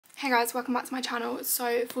Hey guys, welcome back to my channel.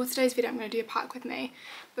 So for today's video I'm going to do a pack with me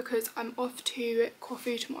because I'm off to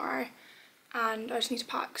Corfu tomorrow and I just need to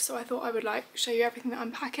pack, so I thought I would like show you everything that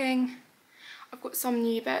I'm packing. I've got some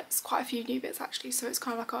new bits, quite a few new bits actually, so it's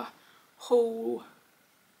kind of like a haul,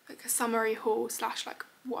 like a summary haul slash like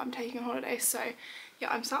what I'm taking on holiday. So yeah,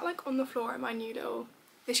 I'm sat like on the floor in my new little,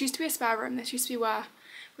 this used to be a spare room, this used to be where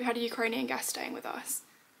we had a Ukrainian guest staying with us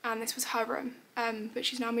and this was her room, but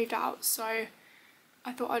she's now moved out, so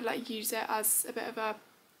I thought I'd like use it as a bit of a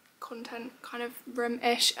content kind of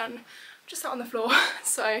room-ish, and I'm just sat on the floor.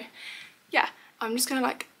 So yeah, I'm just gonna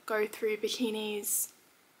like go through bikinis,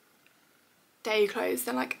 day clothes,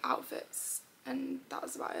 then like outfits, and that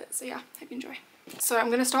was about it. So yeah, hope you enjoy. So I'm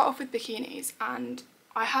gonna start off with bikinis, and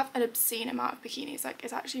I have an obscene amount of bikinis, like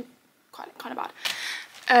it's actually kind of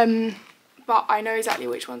bad. But I know exactly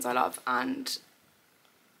which ones I love, and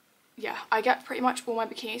yeah, I get pretty much all my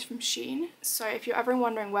bikinis from Shein. So if you're ever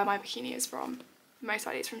wondering where my bikini is from, most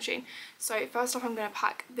likely it's from Shein. So first off, I'm going to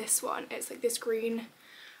pack this one. It's like this green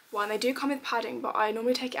one. They do come with padding, but I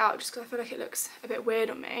normally take it out just because I feel like it looks a bit weird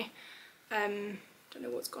on me. Don't know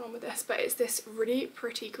what's gone on with this, but it's this really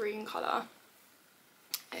pretty green colour.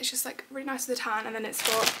 It's just like really nice with the tan, and then it's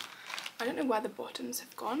got, I don't know where the bottoms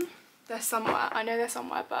have gone. They're somewhere. I know they're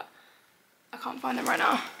somewhere, but I can't find them right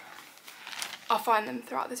now. I'll find them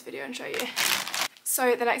throughout this video and show you.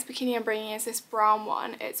 So the next bikini I'm bringing is this brown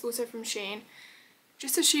one. It's also from Shein.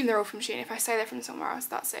 Just assume they're all from Shein. If I say they're from somewhere else,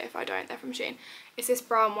 that's it. If I don't, they're from Shein. It's this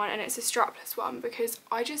brown one, and it's a strapless one because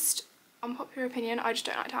I just, unpopular opinion, I just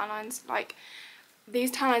don't like tan lines. Like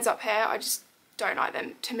these tan lines up here, I just don't like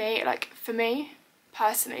them. To me, like for me,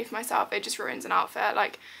 personally, for myself, it just ruins an outfit.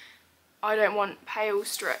 Like I don't want pale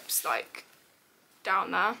strips like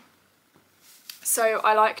down there. So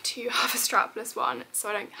I like to have a strapless one, so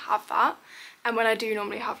I don't have that. And when I do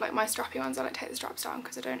normally have like my strappy ones, I like to take the straps down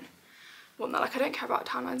because I don't want that. Like I don't care about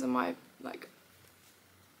tan lines on my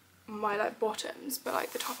bottoms, but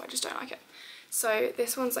like the top I just don't like it. So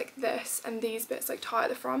this one's like this, and these bits like tie at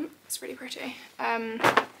the front. It's really pretty. Then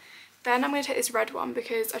I'm going to take this red one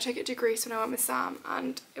because I took it to Greece when I went with Sam,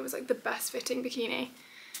 and it was like the best fitting bikini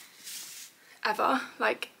ever.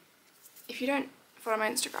 Like if you don't follow my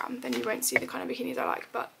Instagram, then you won't see the kind of bikinis I like,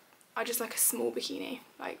 but I just like a small bikini,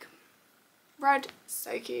 like red,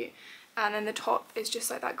 so cute. And then the top is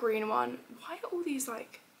just like that green one. Why are all these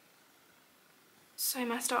like so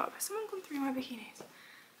messed up? Has someone gone through my bikinis?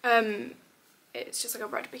 It's just like a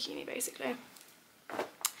red bikini basically.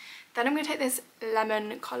 Then I'm going to take this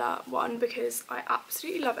lemon colour one because I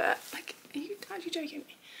absolutely love it. Like, are you actually joking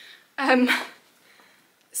me?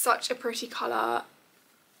 Such a pretty colour.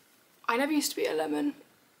 I never used to be a lemon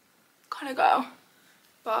kind of girl,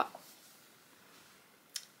 but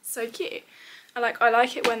so cute. And like I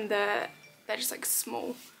like it when they're just like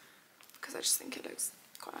small because I just think it looks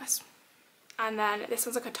quite nice. And then this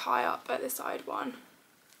one's like a tie up at the side one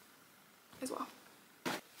as well.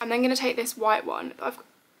 I'm then going to take this white one.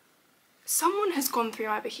 Someone has gone through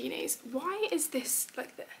my bikinis. Why is this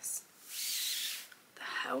like this? The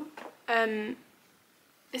hell?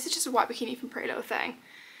 This is just a white bikini from Pretty Little Thing.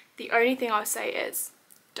 The only thing I'll say is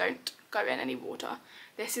don't go in any water.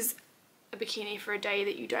 This is a bikini for a day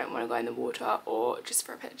that you don't want to go in the water, or just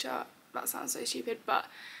for a picture. That sounds so stupid, but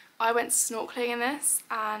I went snorkeling in this,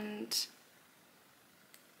 and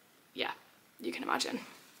yeah, you can imagine.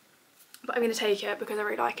 But I'm going to take it because I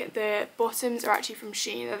really like it. The bottoms are actually from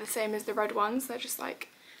Shein. They're the same as the red ones. They're just like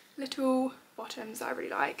little bottoms that I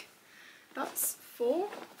really like. That's 4,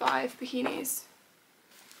 5 bikinis.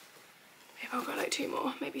 Maybe I've got like 2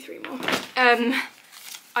 more, maybe 3 more.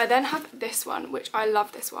 I then have this one, which I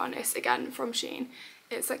love this one. It's again from Shein.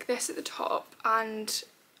 It's like this at the top, and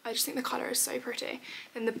I just think the colour is so pretty.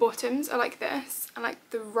 And the bottoms are like this, and like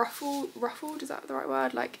the ruffled, is that the right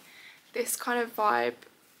word? Like this kind of vibe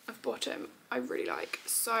of bottom I really like.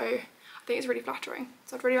 So I think it's really flattering.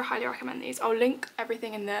 So I'd really highly recommend these. I'll link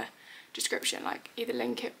everything in the description, like either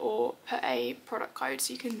link it or put a product code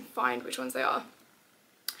so you can find which ones they are.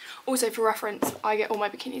 Also for reference, I get all my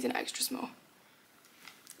bikinis in extra small.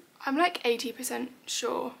 I'm like 80%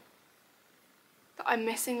 sure that I'm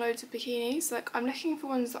missing loads of bikinis. Like I'm looking for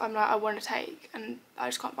ones that I'm like I want to take and I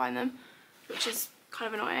just can't find them, which is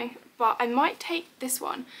kind of annoying. But I might take this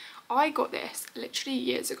one. I got this literally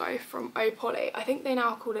years ago from Opoly. I think they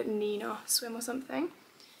now call it Nina Swim or something.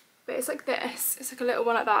 But it's like this. It's like a little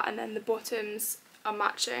one like that, and then the bottoms are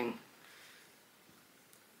matching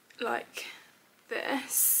like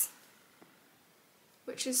this,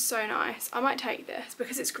 which is so nice. I might take this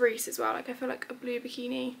because it's Greece as well. Like I feel like a blue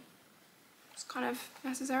bikini is kind of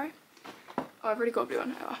necessary. Oh, I've already got a blue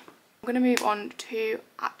one. Oh, I'm gonna move on to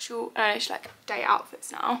actual like day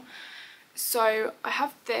outfits now. So I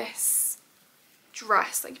have this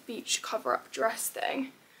dress, like beach cover-up dress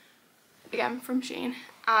thing, again from Shein,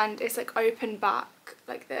 and it's like open back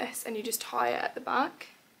like this, and you just tie it at the back,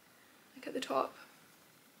 like at the top,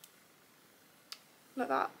 like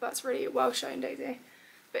that. That's really well shown, Daisy.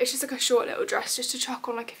 But it's just like a short little dress just to chuck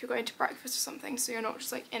on like if you're going to breakfast or something, so you're not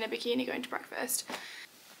just like in a bikini going to breakfast.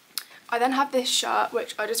 I then have this shirt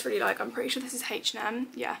which I just really like. I'm pretty sure this is H&M.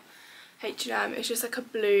 Yeah, H&M. It's just like a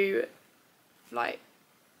blue, like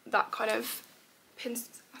that kind of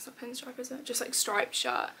that's not pinstripe, is it? Just like striped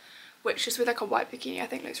shirt, which just with like a white bikini I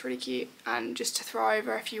think looks really cute, and just to throw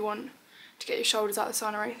over if you want to get your shoulders out of the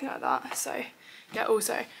sun or anything like that. So yeah,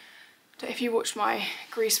 also if you watched my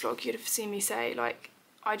Greece vlog, you'd have seen me say like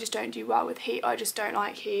I just don't do well with heat. I just don't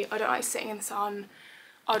like heat. I don't like sitting in the sun.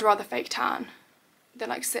 I'd rather fake tan than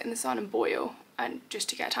like sit in the sun and boil and just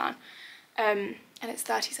to get a tan. And it's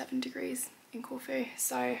 37 degrees in Corfu,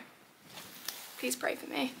 so please pray for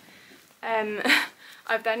me.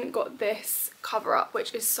 I've then got this cover up,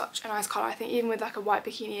 which is such a nice colour. I think even with like a white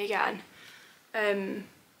bikini again,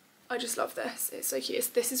 I just love this. It's so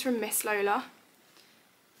cute. This is from Miss Lola.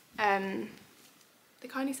 They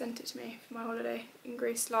kindly sent it to me for my holiday in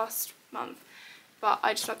Greece last month, but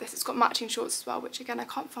I just love this. It's got matching shorts as well, which again I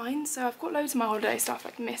can't find, so I've got loads of my holiday stuff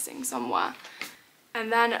like missing somewhere.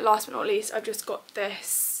 And then last but not least, I've just got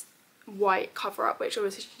this white cover up, which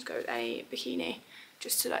obviously you can go with any bikini,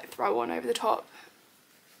 just to like throw on over the top.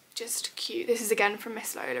 Just cute. This is again from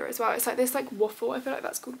Miss Lola as well. It's like this like waffle, I feel like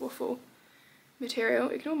that's called waffle material.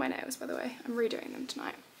 Ignore my nails, by the way, I'm redoing them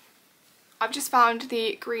tonight. I've just found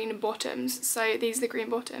the green bottoms. So these are the green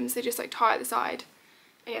bottoms. They just like tie at the side.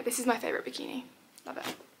 And yeah, this is my favourite bikini. Love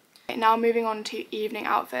it. Okay, now moving on to evening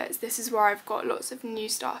outfits. This is where I've got lots of new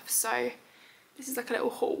stuff. So this is like a little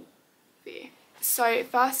haul for you. So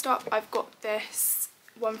first up, I've got this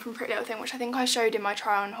one from Pretty Little Thing, which I think I showed in my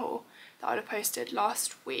try on haul that I would have posted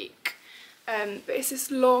last week. But it's this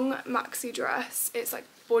long maxi dress. It's like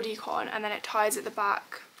bodycon, and then it ties at the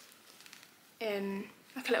back in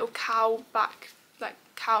like a little cow back, like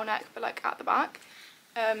cow neck, but like at the back.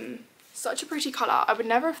 Such a pretty colour. I would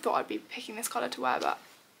never have thought I'd be picking this colour to wear, but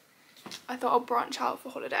I thought I'll branch out for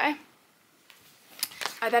holiday.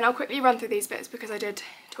 And then I'll quickly run through these bits because I did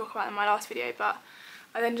talk about them in my last video, but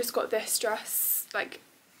I then just got this dress like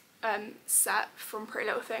set from Pretty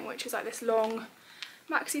Little Thing, which is like this long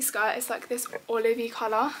maxi skirt. It's like this olivey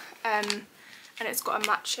colour, and it's got a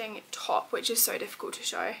matching top, which is so difficult to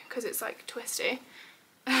show because it's like twisty.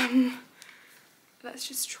 Let's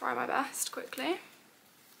just try my best quickly.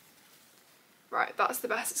 Right, that's the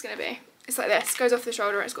best it's going to be. It's like this, goes off the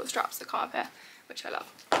shoulder, and it's got straps that come up here, which I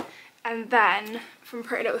love. And then from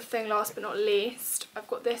Pretty Little Thing, last but not least, I've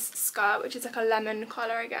got this skirt, which is like a lemon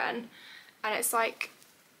colour again, and it's like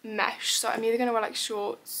mesh, so I'm either going to wear like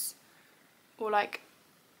shorts or like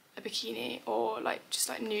a bikini or like just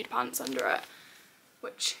like nude pants under it,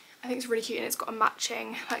 which I think is really cute. And it's got a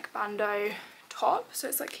matching like bandeau top, so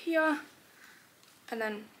it's like here and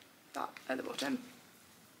then that at the bottom.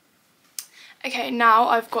 Okay, now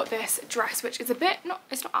I've got this dress, which is a bit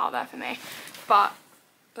it's not out there for me, but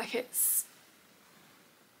like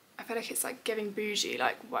I feel like it's like giving bougie,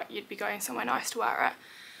 like what you'd be going somewhere nice to wear it.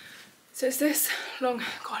 So it's this long,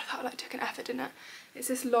 god, that like took an effort, didn't it? It's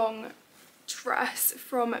this long dress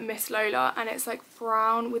from Miss Lola, and it's like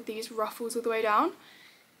brown with these ruffles all the way down.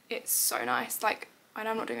 It's so nice. Like, I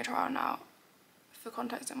know I'm not doing a try on now. For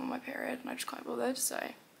context, I'm on my period and I just can't be bothered, so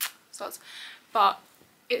but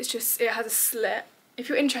it's just, it has a slit. If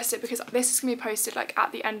you're interested, because this is going to be posted like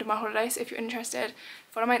at the end of my holiday, so if you're interested,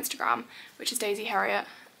 follow my Instagram, which is Daisy Harriet,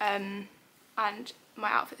 and my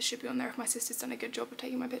outfits should be on there if my sister's done a good job of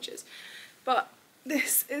taking my pictures. But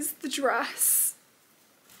this is the dress,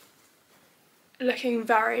 looking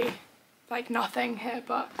very like nothing here,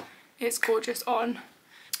 but it's gorgeous on.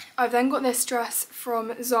 I've then got this dress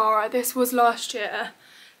from Zara. This was last year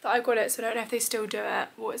that I got it, so I don't know if they still do it.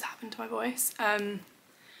 What has happened to my voice?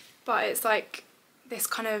 But it's like this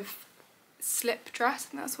kind of slip dress,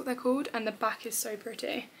 and that's what they're called, and the back is so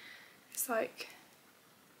pretty. It's like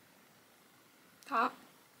that,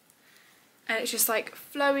 and it's just like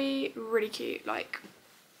flowy, really cute, like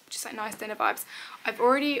just like nice dinner vibes. I've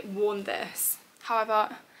already worn this,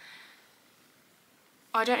 however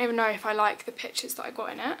I don't even know if I like the pictures that I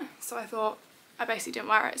got in it, so I thought I basically didn't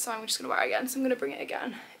wear it, so I'm just going to wear it again. So I'm going to bring it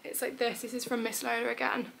again. It's like this is from Miss Lola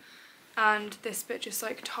again, and this bit just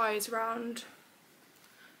like ties around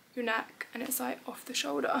your neck and it's like off the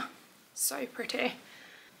shoulder. So pretty.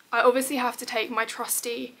 I obviously have to take my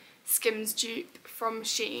trusty Skims dupe from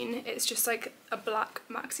Shein. It's just like a black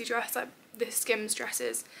maxi dress, like the Skims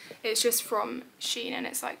dresses. It's just from Shein and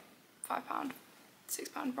it's like £5,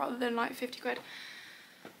 £6 rather than like 50 quid.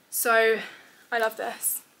 So I love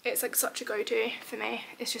this. It's like such a go-to for me.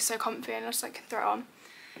 It's just so comfy and I just like can throw it on.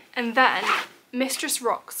 And then Mistress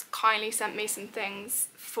Rocks kindly sent me some things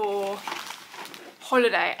for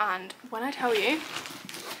holiday, and when I tell you,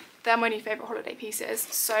 they're my new favourite holiday pieces.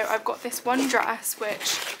 So I've got this one dress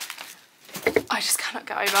which I just cannot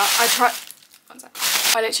get over.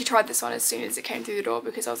 I literally tried this on as soon as it came through the door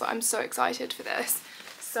because I was like, I'm so excited for this.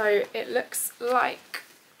 So it looks like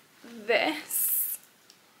this.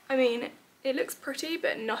 I mean, it looks pretty,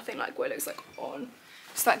 but nothing like what it looks like on.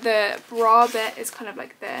 It's like the bra bit is kind of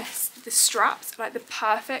like this. The straps are like the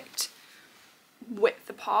perfect width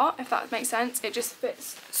apart, if that makes sense. It just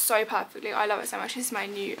fits so perfectly. I love it so much. This is my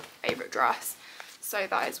new favourite dress. So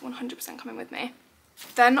that is 100% coming with me.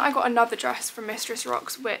 Then I got another dress from Mistress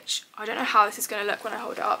Rocks, which I don't know how this is going to look when I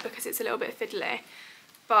hold it up because it's a little bit fiddly.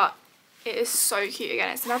 But it is so cute again.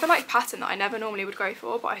 It's another like pattern that I never normally would go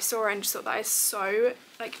for, but I saw it and just thought that is so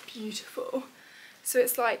like beautiful. So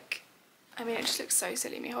it's like, I mean, it just looks so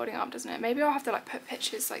silly me holding it up, doesn't it? Maybe I'll have to like put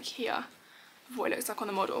pictures like here of what it looks like on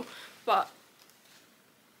the model. But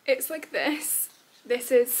it's like this.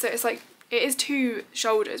 This is, so it's like, it is 2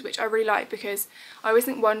 shoulders, which I really like because I always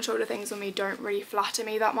think one shoulder things on me don't really flatter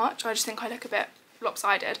me that much. I just think I look a bit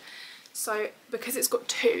lopsided. So because it's got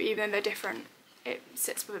 2, even though they're different, it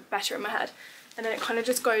sits a bit better in my head. And then it kind of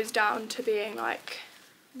just goes down to being like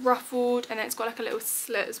ruffled, and then it's got like a little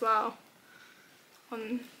slit as well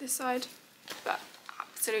on this side. But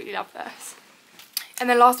absolutely love this. And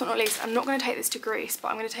then last but not least, I'm not going to take this to Greece, but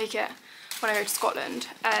I'm going to take it when I go to Scotland.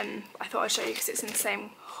 I thought I'd show you because it's in the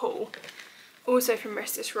same haul. Also from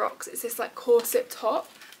Mistress Rocks, it's this like corset top,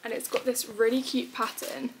 and it's got this really cute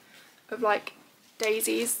pattern of like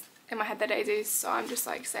daisies. In my head they're daisies, so I'm just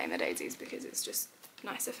like saying they're daisies because it's just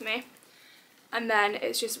nicer for me. And then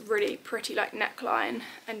it's just really pretty like neckline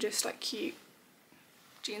and just like cute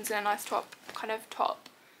jeans and a nice top, kind of top.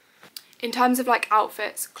 In terms of like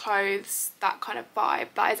outfits, clothes, that kind of vibe,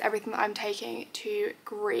 that is everything that I'm taking to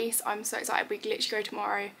Greece. I'm so excited. We literally go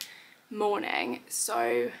tomorrow morning,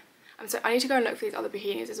 so I need to go and look for these other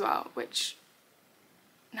bikinis as well, which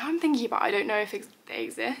now I'm thinking about, I don't know if they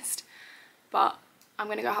exist, but I'm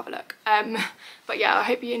gonna go have a look. But yeah, I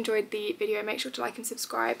hope you enjoyed the video. Make sure to like and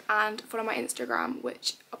subscribe and follow my Instagram,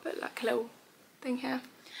 which I'll put like a little thing here,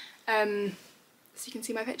 so you can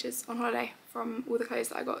see my pictures on holiday from all the clothes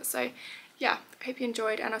that I got. So yeah, I hope you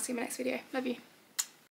enjoyed, and I'll see you in my next video. Love you.